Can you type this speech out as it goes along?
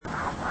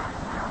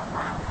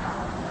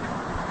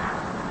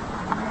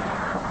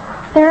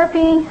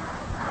Therapy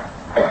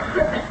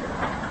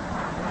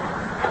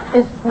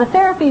is the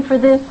therapy for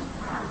this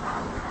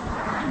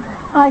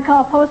I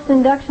call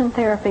post-induction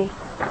therapy.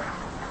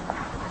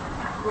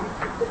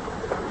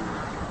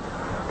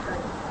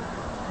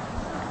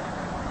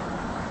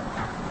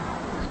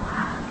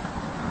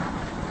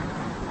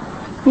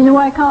 You know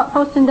why I call it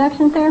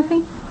post-induction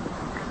therapy?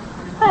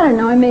 I don't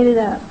know, I made it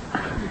up.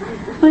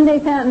 One day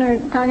Pat and I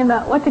were talking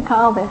about what to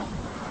call this.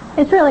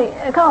 It's really,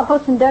 I call it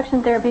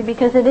post-induction therapy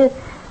because it is,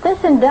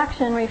 this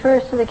induction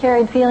refers to the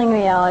carried feeling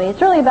reality.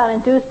 It's really about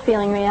induced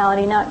feeling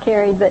reality, not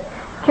carried, but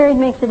carried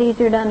makes it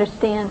easier to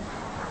understand.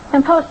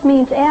 And post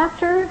means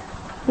after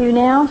you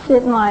now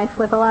sit in life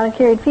with a lot of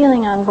carried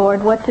feeling on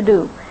board, what to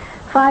do.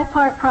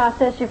 5-part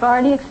process, you've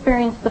already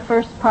experienced the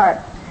first part.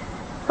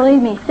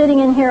 Believe me, sitting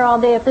in here all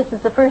day, if this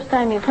is the first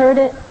time you've heard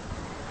it,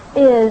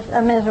 is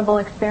a miserable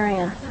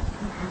experience.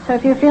 So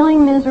if you're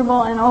feeling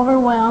miserable and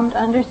overwhelmed,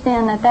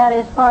 understand that that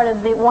is part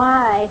of the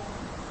why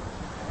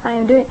I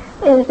am doing it.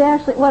 Is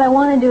actually, what I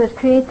want to do is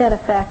create that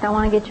effect. I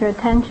want to get your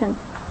attention.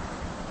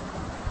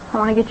 I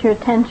want to get your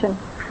attention.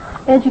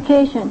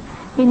 Education.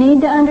 You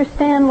need to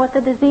understand what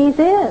the disease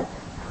is,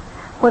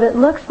 what it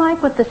looks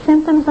like, what the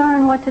symptoms are,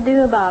 and what to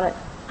do about it.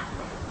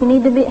 You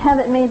need to have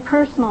it made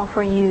personal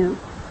for you.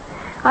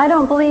 I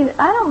don't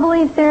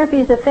believe therapy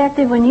is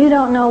effective when you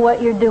don't know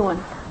what you're doing.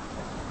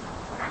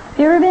 Have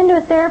you ever been to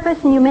a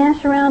therapist and you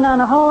mash around on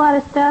a whole lot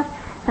of stuff,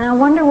 and I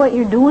wonder what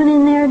you're doing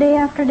in there day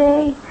after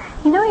day?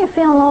 You know you're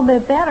feeling a little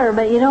bit better,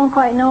 but you don't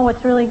quite know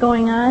what's really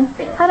going on.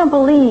 I don't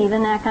believe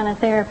in that kind of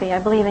therapy. I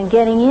believe in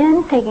getting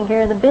in, taking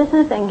care of the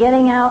business, and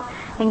getting out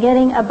and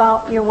getting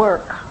about your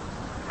work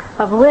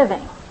of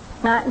living,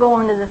 not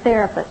going to the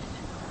therapist.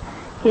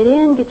 Get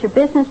in, get your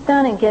business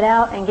done, and get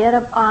out and get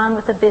up on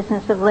with the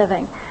business of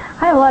living.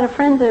 I have a lot of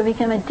friends that have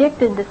become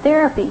addicted to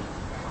therapy.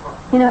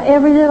 You know,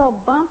 every little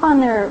bump on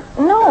their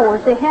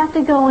nose, they have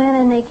to go in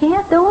and they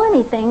can't do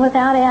anything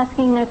without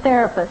asking their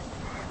therapist.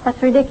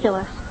 That's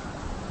ridiculous.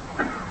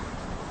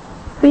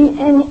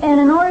 And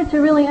in order to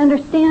really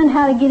understand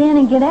how to get in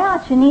and get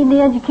out, you need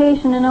the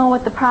education to know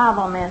what the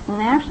problem is. And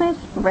actually,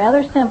 it's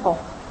rather simple.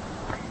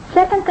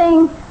 Second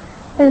thing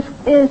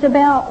is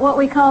about what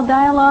we call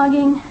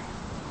dialoguing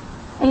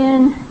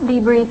and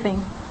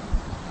debriefing.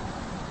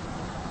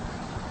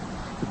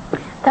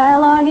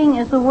 Dialoguing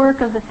is the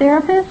work of the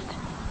therapist.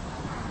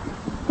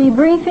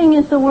 Debriefing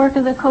is the work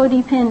of the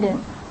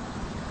codependent.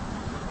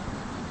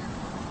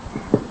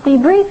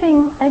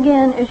 Debriefing,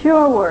 again, is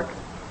your work.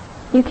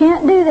 You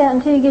can't do that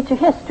until you get your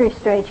history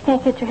straight. You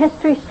can't get your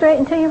history straight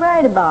until you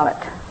write about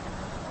it.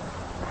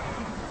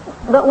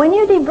 But when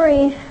you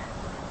debrief,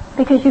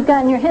 because you've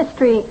gotten your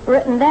history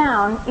written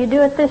down, you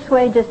do it this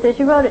way just as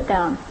you wrote it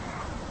down.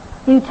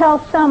 You tell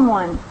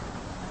someone,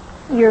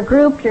 your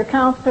group, your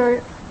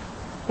counselor,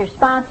 your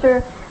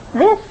sponsor,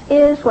 this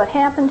is what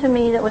happened to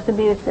me that was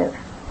abusive.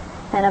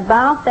 And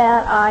about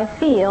that I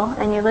feel,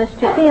 and you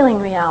list your feeling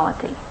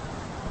reality.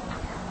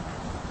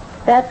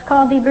 That's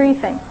called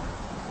debriefing.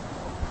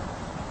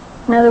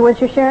 In other words,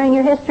 you're sharing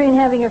your history and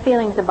having your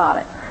feelings about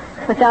it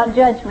without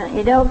judgment.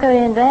 You don't go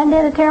in, Dan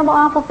did a terrible,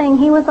 awful thing.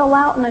 He was a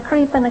lout and a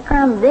creep and a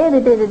crumb.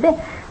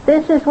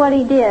 This is what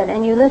he did.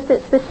 And you list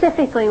it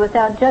specifically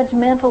without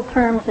judgmental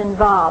terms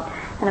involved.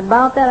 And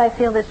about that I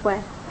feel this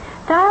way.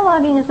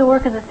 Dialoguing is the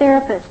work of the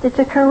therapist. It's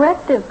a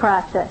corrective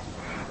process.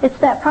 It's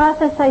that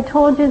process I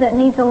told you that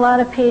needs a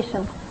lot of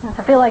patience.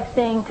 I feel like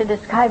saying to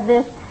describe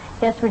this,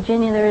 yes,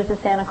 Virginia, there is a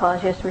Santa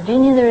Claus. Yes,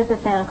 Virginia, there is a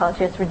Santa Claus.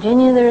 Yes,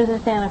 Virginia, there is a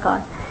Santa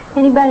Claus.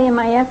 Anybody in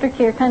my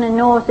aftercare kind of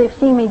knows, they've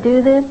seen me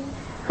do this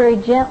very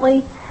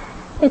gently.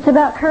 It's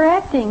about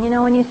correcting. You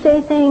know, when you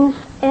say things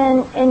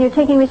and you're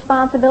taking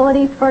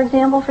responsibility, for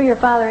example, for your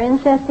father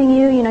incesting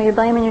you, you know, you're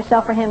blaming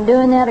yourself for him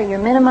doing that, or you're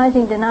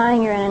minimizing,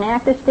 denying, you're in an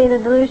active state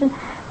of delusion.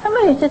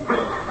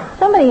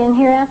 Somebody in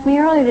here asked me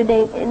earlier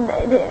today,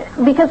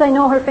 because I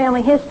know her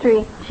family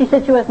history, she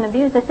said she wasn't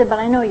abused. I said, but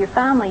I know your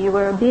family, you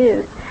were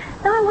abused.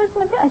 No, I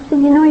wasn't abused. I said,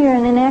 you know, you're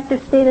in an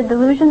active state of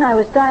delusion. I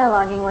was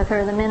dialoguing with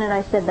her the minute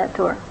I said that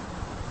to her.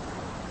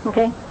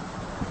 Okay?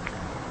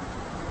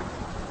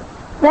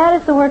 That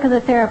is the work of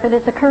the therapist.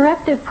 It's a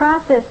corrective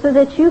process so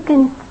that you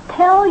can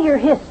tell your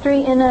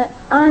history in an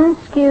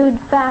unskewed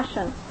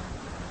fashion.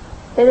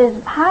 It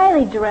is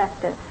highly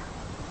directive.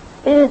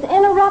 It is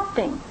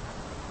interrupting.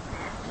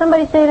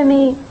 Somebody says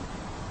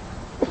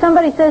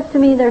to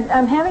me,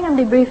 I'm having them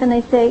debrief, and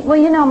they say, well,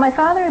 you know, my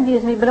father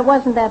abused me, but it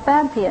wasn't that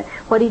bad to you.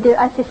 What he did,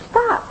 I say,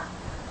 stop.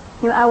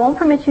 I won't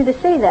permit you to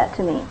say that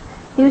to me.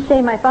 You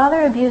say, my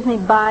father abused me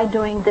by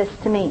doing this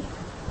to me.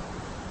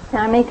 And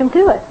I make them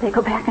do it. They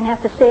go back and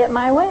have to say it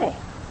my way.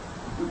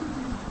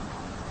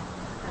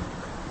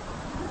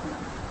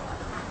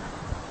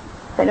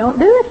 If they don't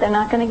do it, they're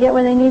not going to get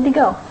where they need to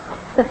go.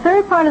 The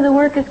third part of the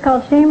work is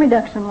called shame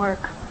reduction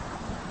work.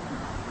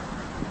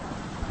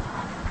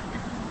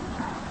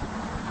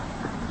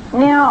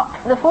 Now,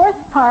 the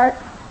fourth part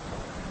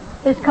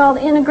is called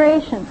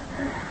integration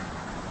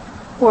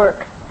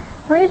work.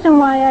 The reason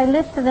why I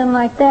listed them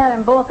like that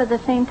and both at the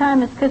same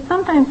time is because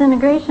sometimes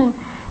integration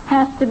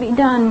has to be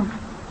done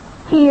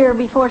here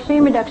before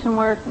shame reduction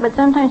work, but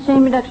sometimes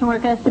shame reduction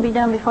work has to be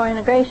done before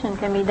integration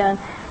can be done.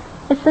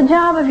 It's the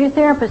job of your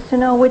therapist to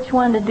know which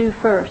one to do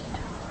first.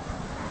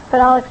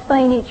 But I'll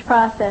explain each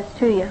process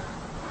to you.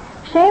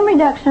 Shame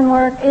reduction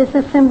work is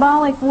the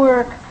symbolic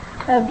work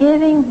of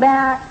giving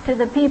back to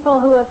the people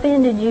who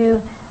offended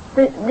you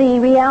the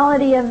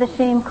reality of the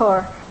shame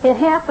core. It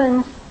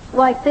happens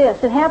like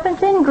this. It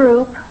happens in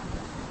group,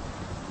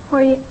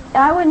 where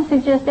I wouldn't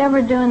suggest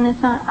ever doing this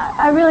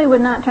I really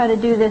would not try to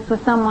do this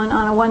with someone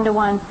on a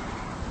one-to-one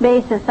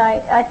basis.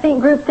 I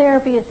think group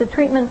therapy is the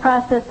treatment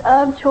process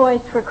of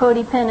choice for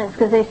codependents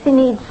because they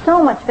need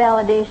so much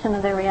validation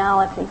of their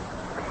reality.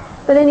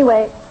 But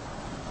anyway,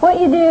 what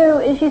you do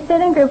is you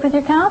sit in group with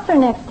your counselor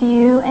next to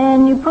you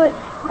and you put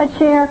a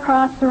chair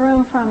across the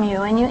room from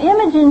you and you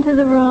image into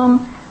the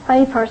room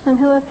a person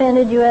who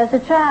offended you as a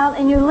child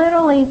and you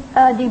literally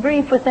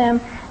debrief with them.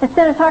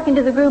 Instead of talking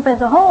to the group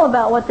as a whole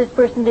about what this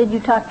person did,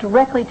 you talk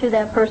directly to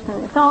that person.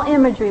 It's all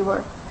imagery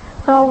work.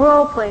 It's all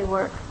role play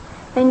work.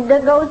 And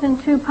that goes in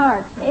two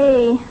parts.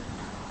 A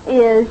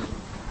is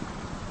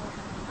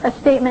a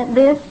statement,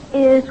 this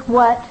is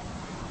what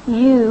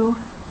you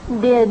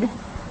did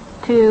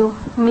to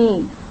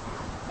me.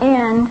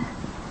 And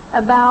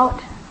about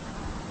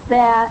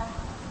that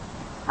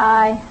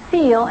I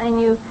feel, and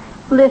you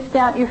list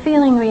out your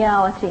feeling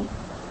reality.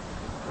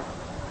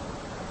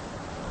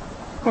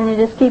 And you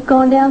just keep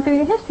going down through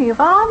your history. You've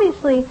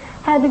obviously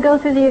had to go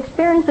through the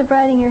experience of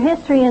writing your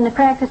history and the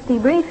practice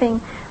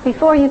debriefing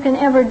before you can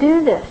ever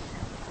do this.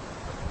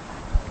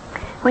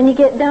 When you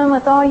get done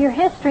with all your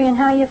history and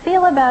how you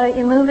feel about it,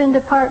 you move into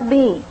part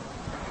B.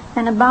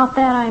 And about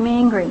that I'm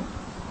angry.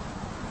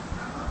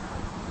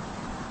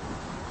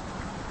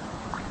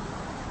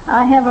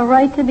 I have a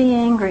right to be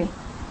angry.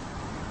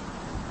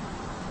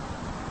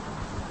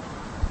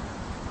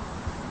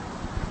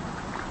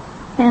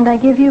 And I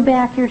give you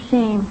back your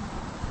shame.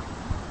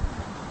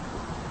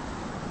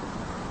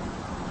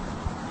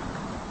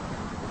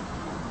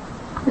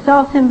 It's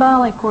all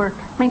symbolic work.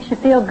 Makes you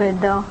feel good,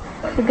 though.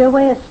 It's a good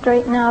way of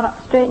straightening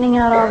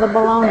out all the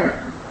baloney.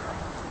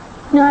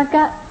 Now, I've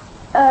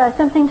got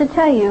something to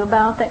tell you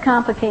about that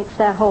complicates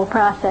that whole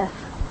process.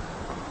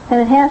 And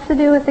it has to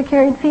do with the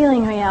carried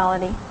feeling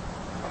reality.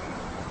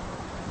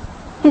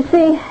 You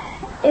see,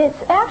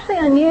 it's actually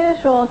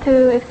unusual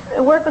to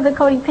work with a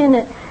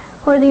codependent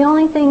where the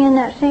only thing in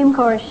that shame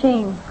core is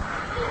shame.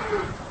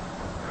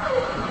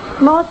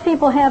 Most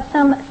people have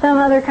some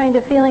other kind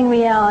of feeling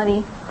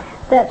reality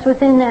that's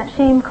within that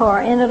shame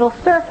core, and it'll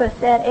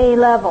surface at a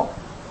level,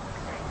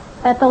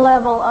 at the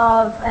level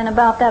of and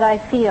about that I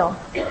feel.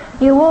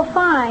 You will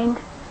find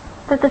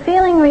that the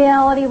feeling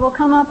reality will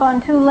come up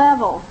on two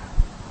levels,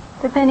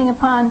 depending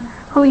upon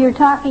who you're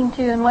talking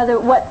to and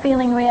what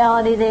feeling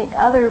reality, the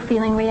other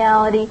feeling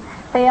reality,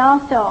 they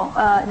also,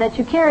 that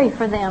you carry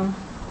for them.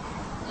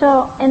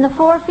 So in the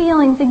four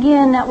feelings,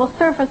 again, that will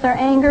surface are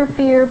anger,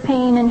 fear,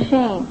 pain, and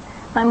shame.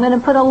 I'm going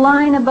to put a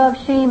line above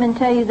shame and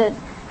tell you that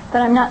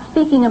I'm not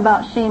speaking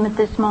about shame at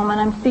this moment.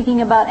 I'm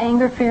speaking about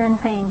anger, fear, and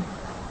pain.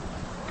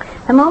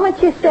 The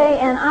moment you say,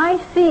 and I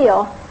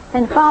feel,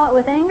 and follow it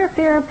with anger,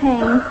 fear, or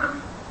pain,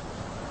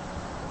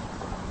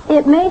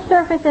 it may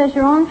surface as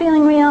your own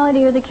feeling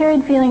reality or the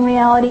carried feeling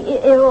reality.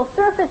 It will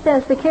surface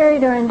as the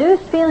carried or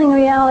induced feeling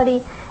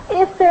reality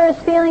if there is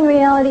feeling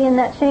reality in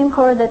that shame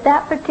core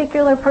that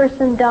particular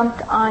person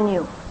dumped on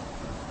you.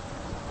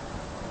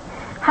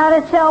 How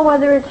to tell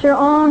whether it's your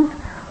own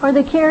or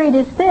the carried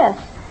is this.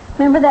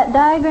 Remember that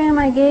diagram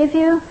I gave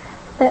you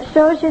that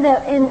shows you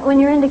that when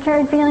you're into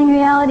carried feeling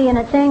reality and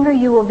it's anger,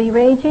 you will be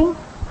raging.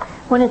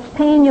 When it's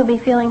pain, you'll be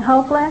feeling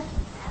hopeless.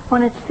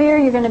 When it's fear,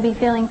 you're going to be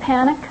feeling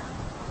panic.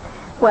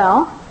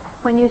 Well,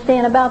 when you're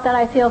saying about that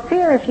I feel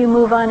fear, if you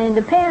move on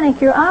into panic,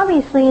 you're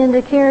obviously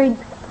into carried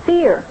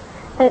fear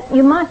that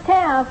you must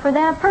have for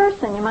that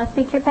person. You must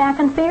be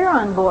packing fear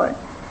on board.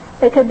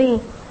 It could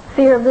be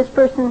fear of this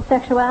person's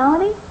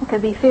sexuality. It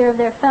could be fear of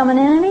their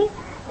femininity.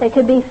 It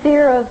could be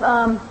fear of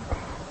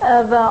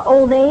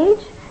old age.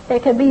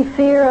 It could be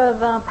fear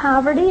of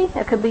poverty.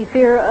 It could be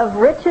fear of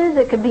riches.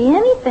 It could be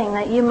anything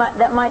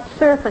that might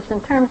surface in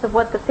terms of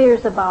what the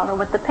fear's about, or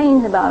what the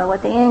pain's about, or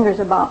what the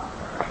anger's about.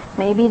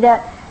 Maybe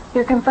that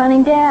you're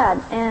confronting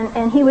Dad,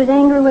 and he was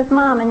angry with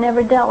Mom and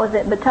never dealt with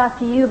it, but talked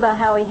to you about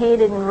how he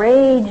hated and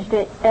raged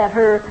at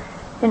her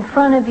in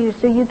front of you.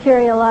 So you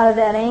carry a lot of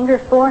that anger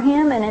for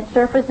him, and it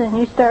surfaces, and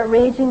you start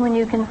raging when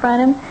you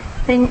confront him.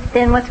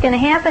 Then what's going to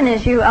happen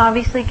is you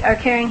obviously are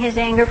carrying his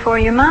anger for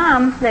your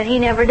mom that he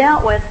never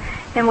dealt with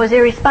and was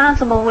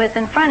irresponsible with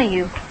in front of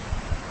you.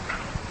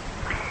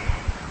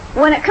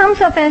 When it comes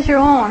up as your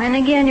own, and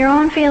again, your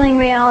own feeling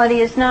reality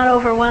is not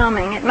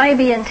overwhelming. It might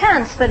be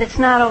intense, but it's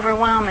not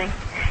overwhelming.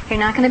 You're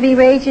not going to be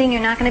raging.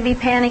 You're not going to be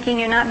panicking.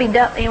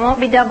 You won't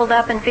be doubled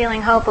up and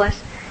feeling hopeless.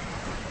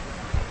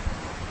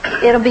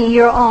 It'll be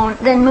your own.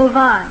 Then move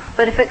on.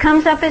 But if it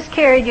comes up as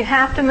carried, you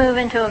have to move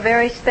into a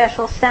very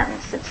special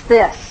sentence. It's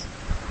this.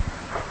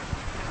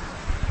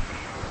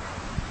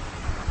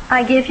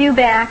 I give you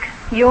back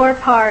your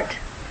part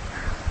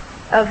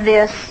of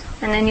this,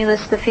 and then you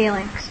list the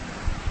feelings.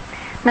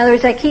 In other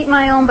words, I keep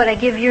my own, but I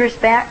give yours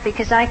back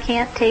because I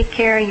can't take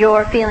care of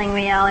your feeling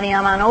reality.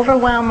 I'm on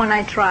overwhelm when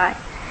I try.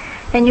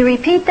 And you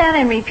repeat that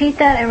and repeat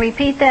that and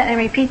repeat that and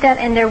repeat that,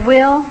 and there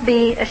will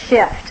be a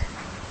shift.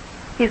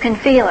 You can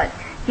feel it.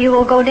 You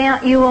will go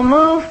down, you will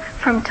move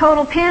from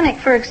total panic,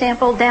 for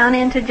example, down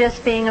into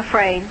just being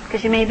afraid,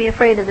 because you may be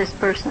afraid of this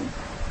person.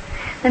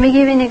 Let me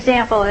give you an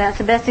example. That's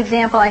the best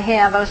example I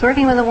have. I was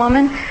working with a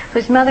woman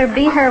whose mother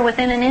beat her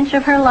within an inch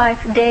of her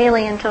life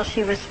daily until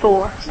she was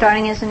 4,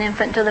 starting as an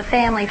infant, until the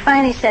family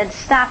finally said,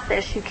 stop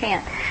this, you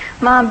can't.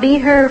 Mom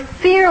beat her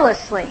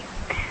fearlessly.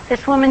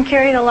 This woman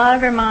carried a lot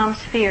of her mom's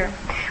fear.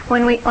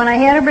 When I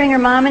had her bring her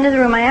mom into the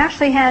room, I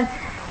actually had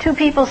 2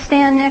 people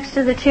stand next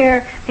to the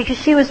chair because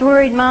she was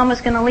worried Mom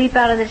was going to leap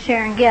out of the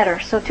chair and get her.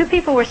 So 2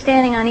 people were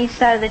standing on each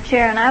side of the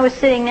chair, and I was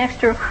sitting next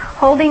to her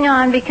holding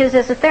on because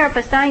as a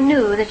therapist I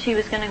knew that she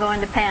was going to go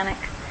into panic.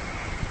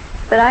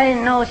 But I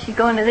didn't know she'd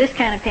go into this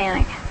kind of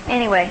panic.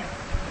 Anyway,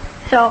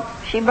 so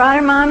she brought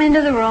her mom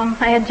into the room.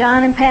 I had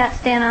John and Pat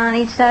standing on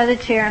each side of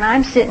the chair, and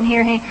I'm sitting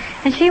here,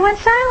 and she went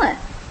silent.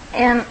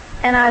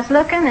 And I was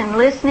looking and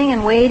listening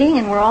and waiting,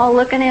 and we're all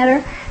looking at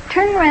her.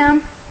 Turned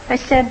around, I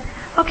said,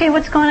 okay,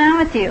 what's going on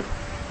with you?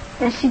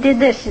 And she did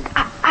this. She said,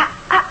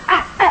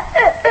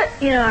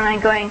 and I'm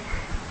going,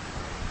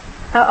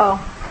 uh-oh.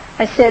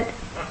 I said,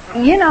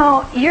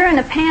 you're in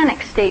a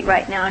panic state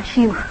right now.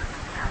 And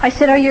I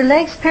said, are your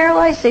legs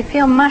paralyzed? They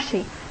feel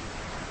mushy.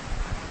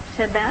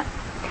 Said that.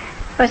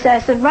 I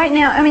said, right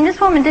now, this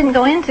woman didn't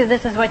go into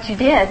this is what you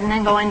did and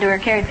then go into her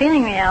carried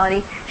feeling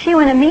reality. She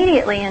went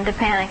immediately into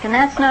panic, and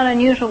that's not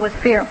unusual with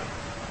fear.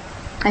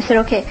 I said,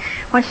 okay,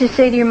 I want you to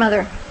say to your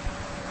mother,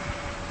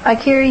 I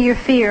carry your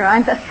fear.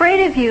 I'm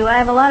afraid of you. I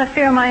have a lot of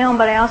fear of my own,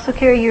 but I also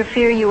carry your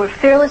fear. You were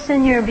fearless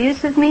in your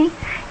abuse of me,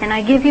 and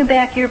I give you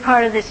back your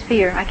part of this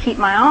fear. I keep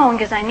my own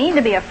because I need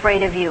to be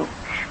afraid of you,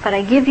 but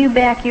I give you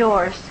back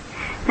yours.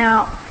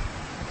 Now,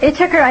 it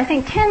took her, I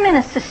think, 10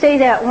 minutes to say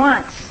that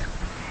once.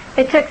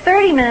 It took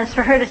 30 minutes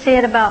for her to say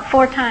it about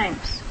 4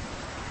 times.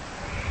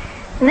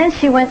 And then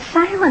she went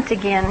silent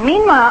again.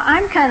 Meanwhile,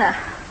 I'm kind of,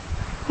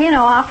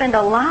 off into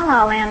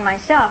la-la land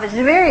myself. It's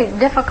very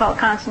difficult,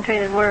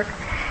 concentrated work.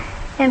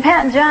 And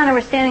Pat and John, who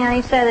were standing on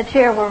each side of the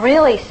chair, were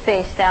really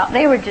spaced out.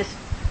 They were just,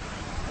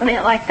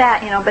 like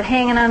that, but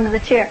hanging onto the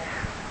chair.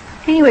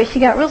 Anyway, she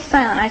got real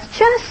silent. I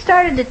just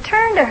started to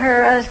turn to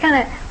her. I was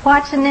kind of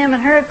watching them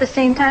and her at the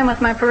same time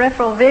with my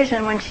peripheral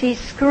vision when she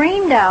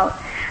screamed out,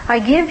 I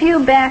give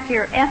you back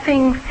your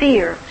effing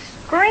fear.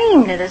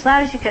 Screamed it as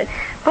loud as she could.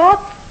 Both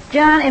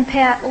John and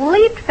Pat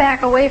leaped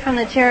back away from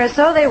the chair as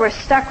though they were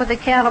stuck with a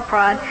cattle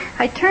prod.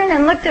 I turned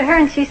and looked at her,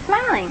 and she's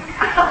smiling. And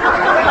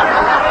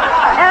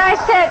I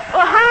said,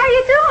 well, how are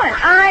you doing?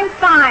 I'm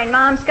fine.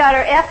 Mom's got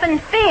her effing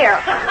fear.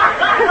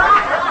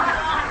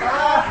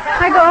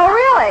 I go, oh,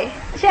 really?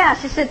 Yeah,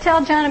 she said,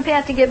 tell John and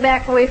Pat to get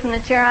back away from the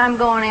chair. I'm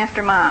going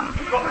after Mom.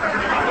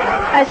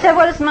 I said,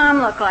 what does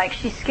Mom look like?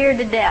 She's scared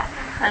to death,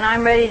 and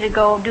I'm ready to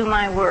go do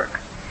my work.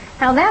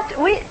 Now,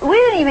 we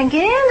didn't even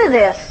get into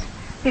this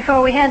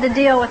before we had to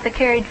deal with the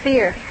carried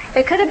fear.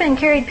 It could have been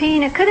carried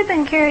pain, it could have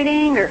been carried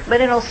anger,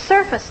 but it'll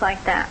surface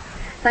like that.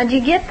 Now, do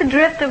you get the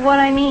drift of what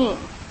I mean?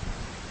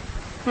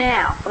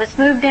 Now, let's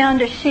move down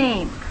to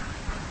shame.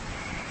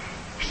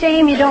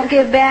 Shame you don't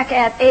give back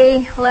at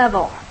A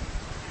level.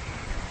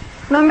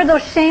 Remember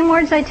those shame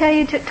words I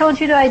told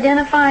you to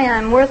identify?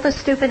 I'm worthless,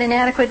 stupid,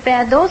 inadequate,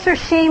 bad. Those are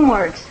shame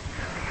words.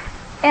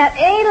 At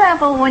A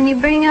level, when you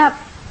bring up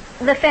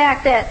the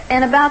fact that,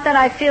 and about that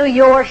I feel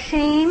your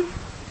shame,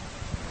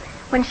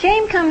 when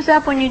shame comes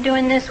up when you're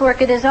doing this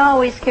work, it is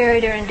always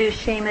carried or induced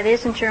shame. It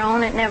isn't your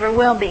own. It never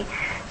will be.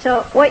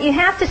 So what you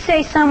have to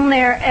say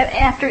somewhere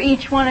after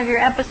each one of your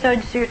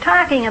episodes you're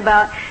talking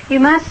about, you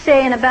must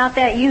say, and about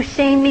that, you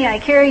shame me, I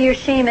carry your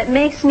shame. It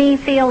makes me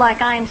feel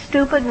like I'm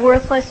stupid,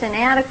 worthless,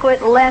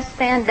 inadequate, less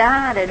than,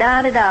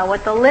 da-da-da-da-da,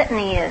 what the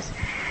litany is.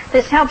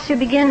 This helps you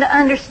begin to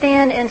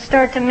understand and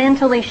start to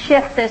mentally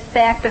shift this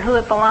back to who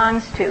it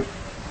belongs to.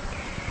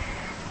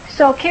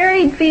 So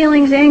carried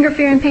feelings, anger,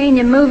 fear, and pain,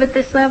 you move at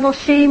this level.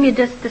 Shame, you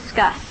just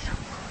discuss.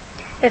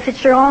 If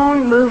it's your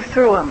own, move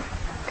through them.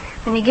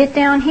 When you get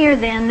down here,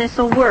 then, this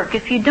will work.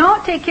 If you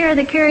don't take care of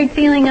the carried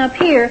feeling up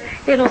here,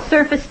 it'll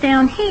surface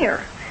down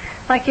here.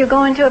 Like you'll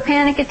go into a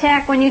panic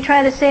attack when you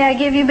try to say, I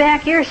give you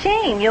back your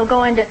shame. You'll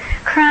go into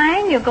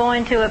crying. You'll go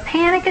into a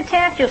panic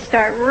attack. You'll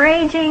start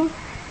raging.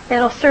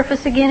 It'll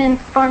surface again in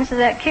forms of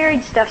that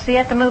carried stuff, so you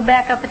have to move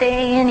back up to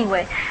A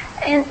anyway.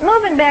 And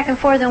moving back and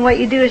forth on what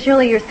you do is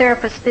really your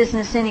therapist's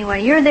business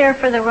anyway. You're there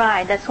for the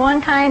ride. That's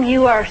one time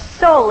you are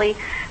solely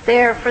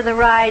there for the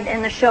ride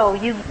and the show.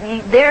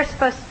 They're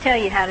supposed to tell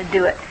you how to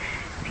do it.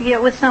 If you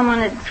get with someone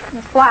that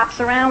flops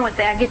around with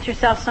that, get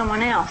yourself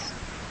someone else.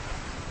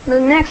 The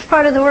next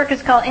part of the work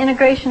is called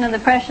integration of the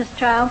precious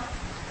child.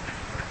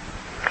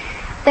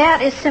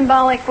 That is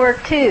symbolic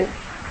work too.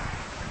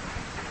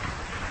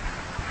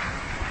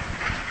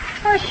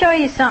 I'll show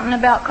you something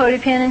about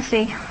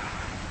codependency.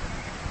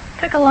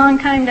 Took a long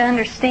time to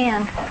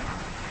understand.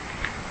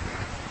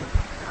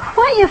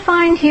 What you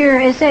find here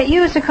is that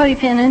you as a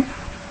codependent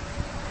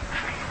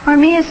or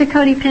me as a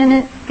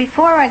codependent,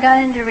 before I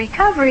got into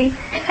recovery,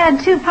 had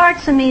two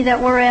parts of me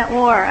that were at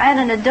war. I had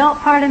an adult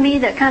part of me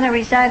that kind of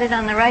resided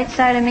on the right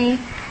side of me,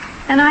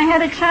 and I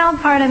had a child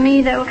part of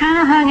me that kind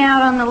of hung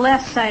out on the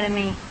left side of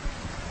me.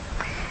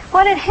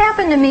 What had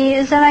happened to me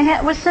is that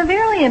I was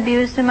severely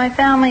abused in my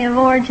family of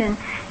origin,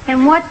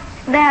 and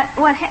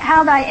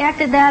how I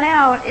acted that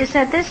out is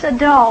that this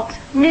adult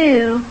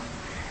knew,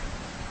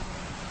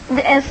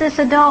 as this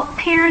adult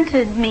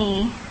parented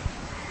me,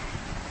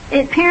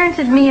 it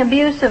parented me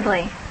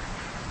abusively.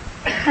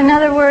 In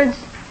other words,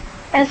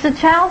 as the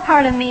child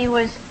part of me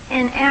was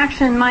in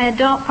action, my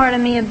adult part of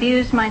me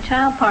abused my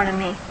child part of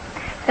me.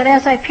 That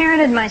as I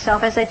parented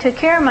myself, as I took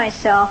care of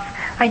myself,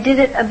 I did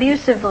it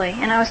abusively,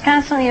 and I was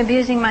constantly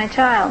abusing my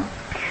child.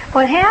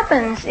 What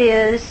happens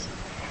is,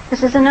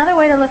 this is another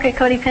way to look at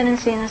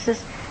codependency, and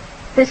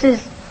this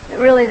is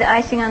really the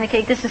icing on the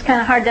cake. This is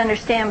kind of hard to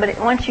understand, but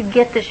once you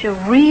get this, you'll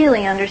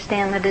really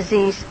understand the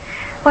disease.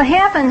 What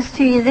happens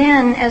to you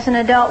then as an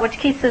adult, which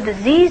keeps the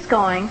disease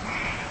going,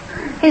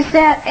 is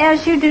that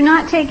as you do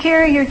not take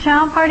care of your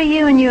child part of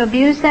you and you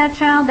abuse that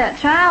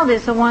child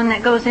is the one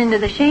that goes into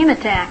the shame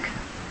attack.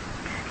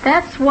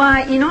 That's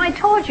why, I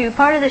told you,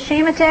 part of the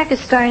shame attack is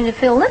starting to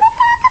feel, let me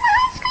talk in a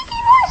high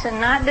squeaky voice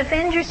and not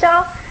defend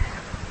yourself.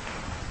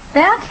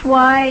 That's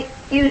why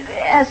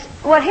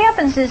what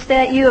happens is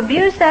that you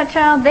abuse that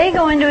child, they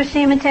go into a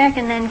shame attack,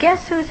 and then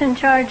guess who's in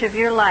charge of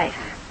your life?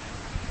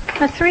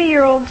 A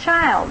 3-year-old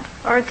child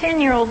or a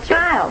 10-year-old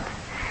child.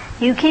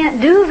 You can't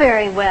do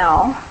very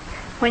well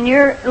when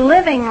you're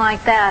living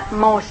like that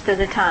most of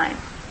the time.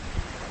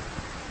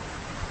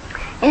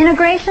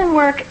 Integration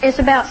work is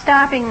about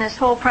stopping this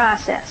whole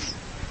process.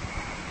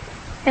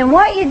 And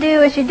what you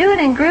do is you do it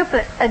in group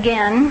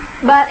again,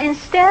 but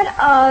instead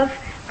of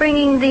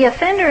bringing the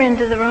offender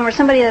into the room or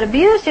somebody that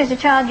abused you as a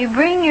child, you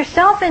bring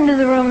yourself into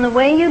the room the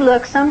way you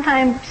look at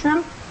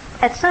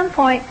some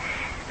point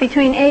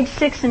between age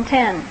 6 and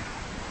 10.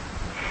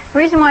 The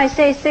reason why I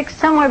say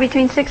somewhere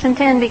between 6 and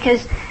 10,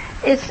 because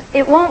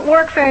it won't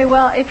work very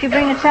well if you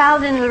bring a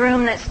child into the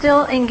room that's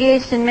still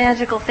engaged in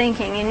magical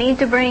thinking. You need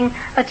to bring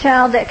a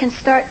child that can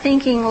start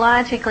thinking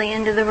logically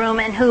into the room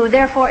and who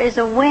therefore is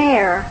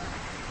aware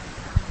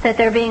that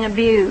they're being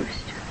abused.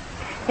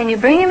 And you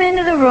bring them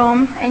into the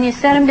room and you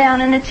set them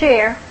down in a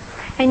chair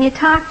and you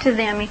talk to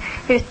them.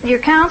 Your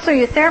counselor,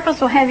 your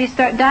therapist will have you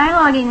start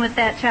dialoguing with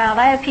that child.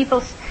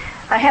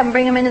 I have them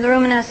bring them into the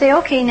room and I say,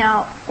 okay,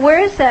 now, where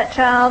is that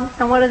child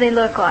and what do they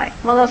look like?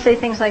 Well, they'll say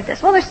things like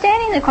this. Well, they're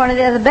standing in the corner,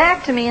 they have the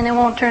back to me and they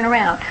won't turn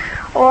around.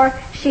 Or,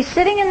 she's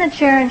sitting in the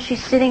chair and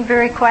she's sitting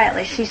very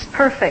quietly. She's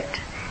perfect.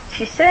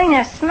 She's sitting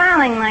there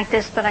smiling like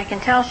this, but I can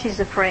tell she's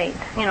afraid.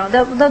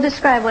 They'll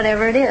describe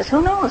whatever it is.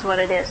 Who knows what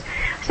it is?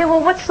 I say,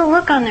 well, what's the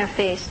look on their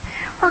face?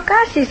 Well,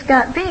 gosh, she's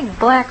got big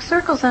black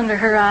circles under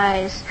her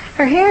eyes.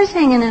 Her hair's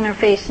hanging in her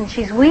face and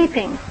she's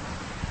weeping.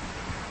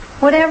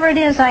 Whatever it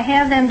is, I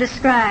have them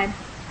describe.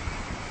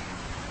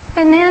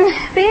 And then,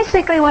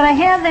 basically, what I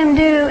have them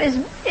do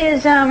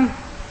is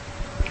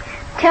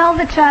tell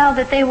the child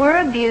that they were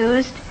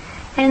abused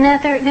and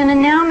that they're going to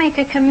now make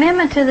a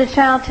commitment to the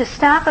child to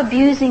stop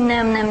abusing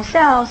them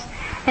themselves,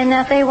 and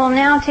that they will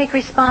now take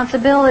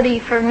responsibility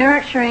for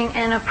nurturing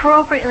and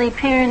appropriately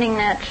parenting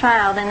that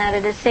child, and that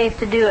it is safe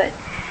to do it.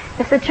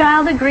 If the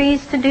child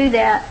agrees to do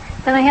that,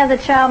 then I have the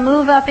child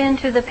move up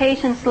into the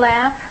patient's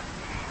lap,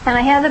 and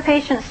I have the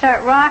patient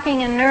start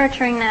rocking and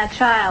nurturing that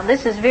child.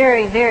 This is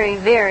very, very,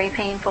 very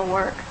painful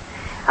work.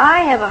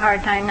 I have a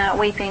hard time not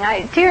weeping.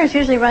 Tears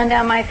usually run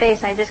down my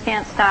face. I just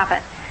can't stop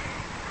it.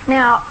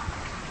 Now,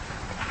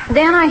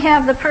 then I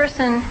have the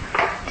person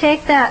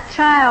take that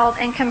child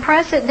and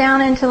compress it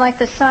down into like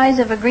the size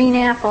of a green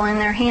apple in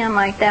their hand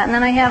like that. And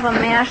then I have them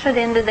mash it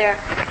into their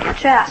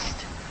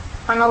chest.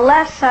 On the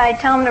left side,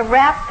 tell them to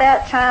wrap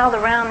that child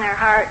around their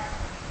heart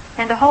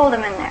and to hold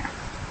them in there.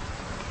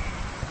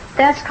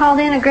 That's called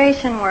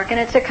integration work, and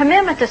it's a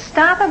commitment to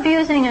stop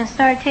abusing and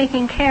start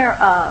taking care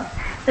of.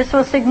 This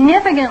will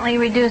significantly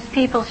reduce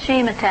people's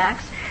shame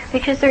attacks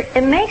because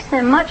it makes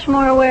them much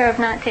more aware of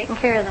not taking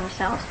care of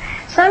themselves.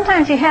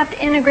 Sometimes you have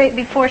to integrate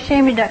before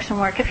shame reduction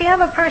work. If you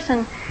have a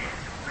person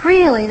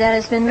really that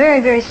has been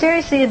very, very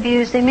seriously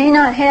abused, they may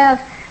not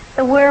have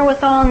the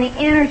wherewithal and the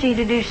energy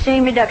to do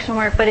shame reduction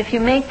work, but if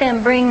you make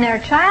them bring their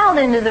child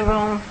into the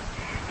room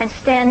and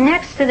stand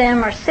next to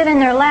them or sit in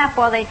their lap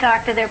while they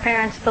talk to their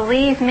parents,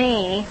 believe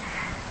me,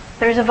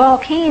 there's a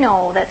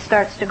volcano that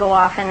starts to go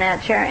off in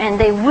that chair, and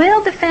they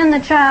will defend the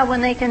child when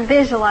they can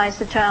visualize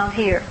the child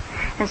here.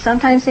 And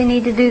sometimes they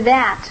need to do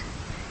that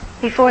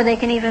before they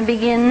can even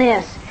begin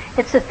this.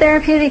 It's a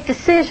therapeutic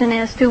decision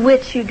as to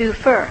which you do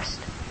first.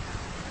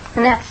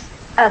 And that's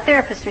a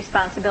therapist's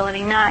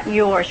responsibility, not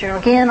yours. You're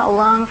again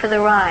along for the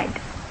ride.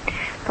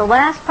 The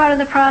last part of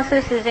the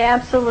process is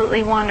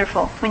absolutely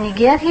wonderful. When you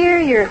get here,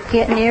 you're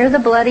getting near the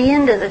bloody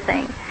end of the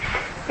thing.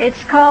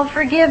 It's called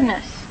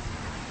forgiveness.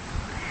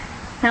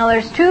 Now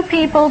there's two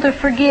people to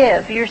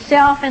forgive,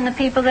 yourself and the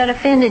people that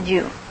offended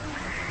you.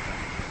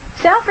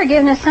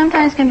 Self-forgiveness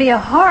sometimes can be a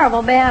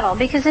horrible battle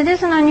because it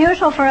isn't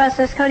unusual for us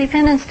as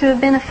codependents to have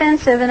been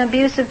offensive and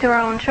abusive to our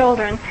own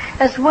children,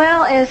 as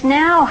well as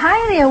now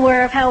highly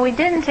aware of how we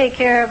didn't take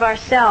care of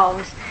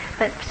ourselves.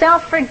 But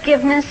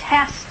self-forgiveness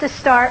has to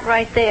start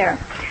right there.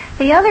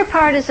 The other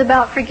part is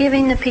about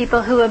forgiving the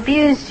people who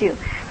abused you.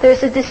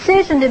 There's a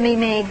decision to be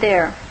made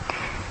there.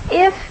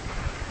 If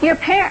your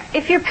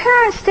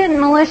parents didn't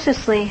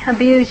maliciously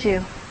abuse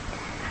you,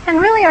 and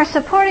really are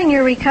supporting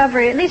your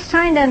recovery, at least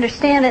trying to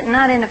understand it and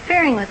not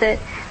interfering with it,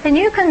 then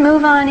you can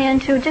move on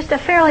into just a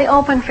fairly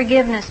open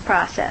forgiveness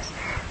process.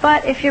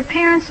 But if your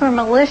parents were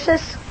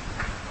malicious,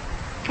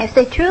 if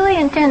they truly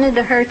intended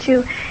to hurt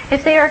you,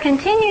 if they are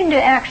continuing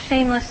to act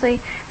shamelessly,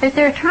 if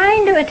they're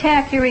trying to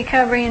attack your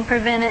recovery and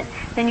prevent it,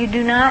 then you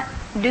do not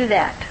do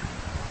that.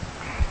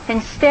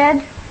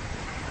 Instead,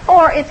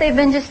 or if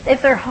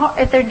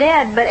they're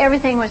dead, but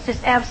everything was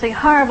just absolutely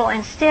horrible,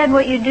 instead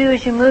what you do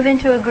is you move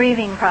into a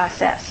grieving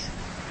process.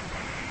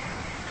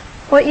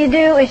 What you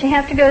do is you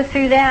have to go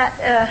through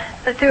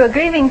through a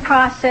grieving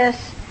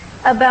process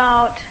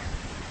about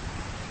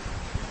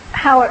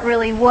how it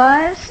really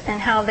was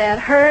and how that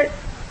hurt,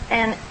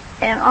 and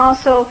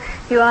also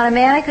you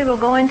automatically will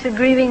go into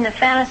grieving the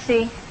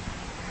fantasy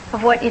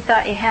of what you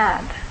thought you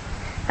had.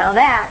 Now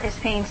that is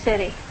Pain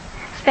City.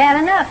 It's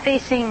bad enough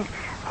facing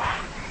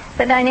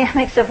the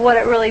dynamics of what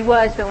it really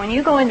was, but when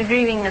you go into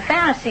grieving the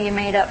fantasy you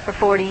made up for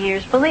 40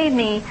 years, believe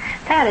me,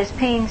 that is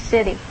Pain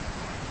City.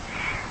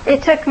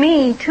 It took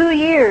me 2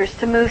 years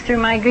to move through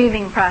my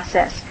grieving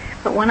process,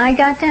 but when I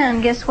got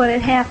done, guess what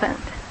had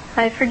happened?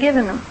 I had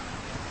forgiven them.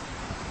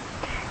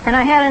 And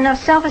I had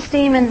enough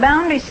self-esteem and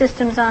boundary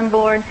systems on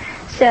board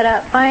set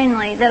up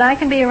finally that I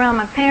can be around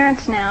my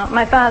parents now.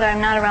 My father,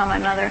 I'm not around my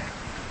mother.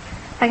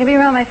 I can be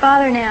around my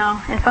father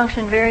now and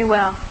function very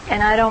well,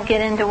 and I don't get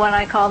into what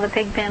I call the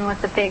pig pen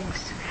with the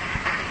pigs.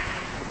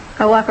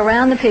 I walk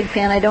around the pig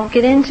pen. I don't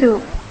get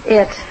into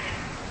it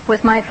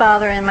with my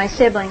father and my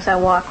siblings. I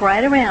walk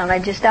right around. I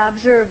just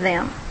observe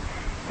them,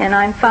 and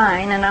I'm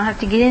fine, and I don't have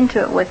to get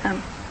into it with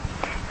them.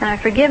 And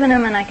I've forgiven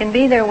them, and I can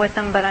be there with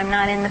them, but I'm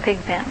not in the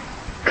pig pen.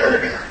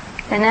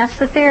 And that's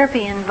the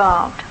therapy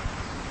involved.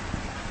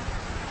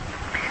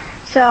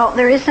 So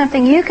there is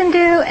something you can do,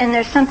 and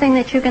there's something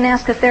that you can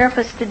ask a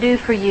therapist to do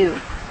for you.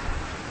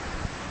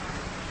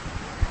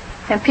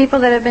 And people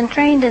that have been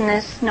trained in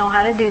this know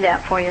how to do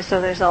that for you,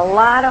 so there's a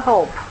lot of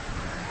hope.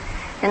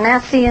 And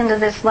that's the end of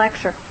this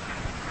lecture.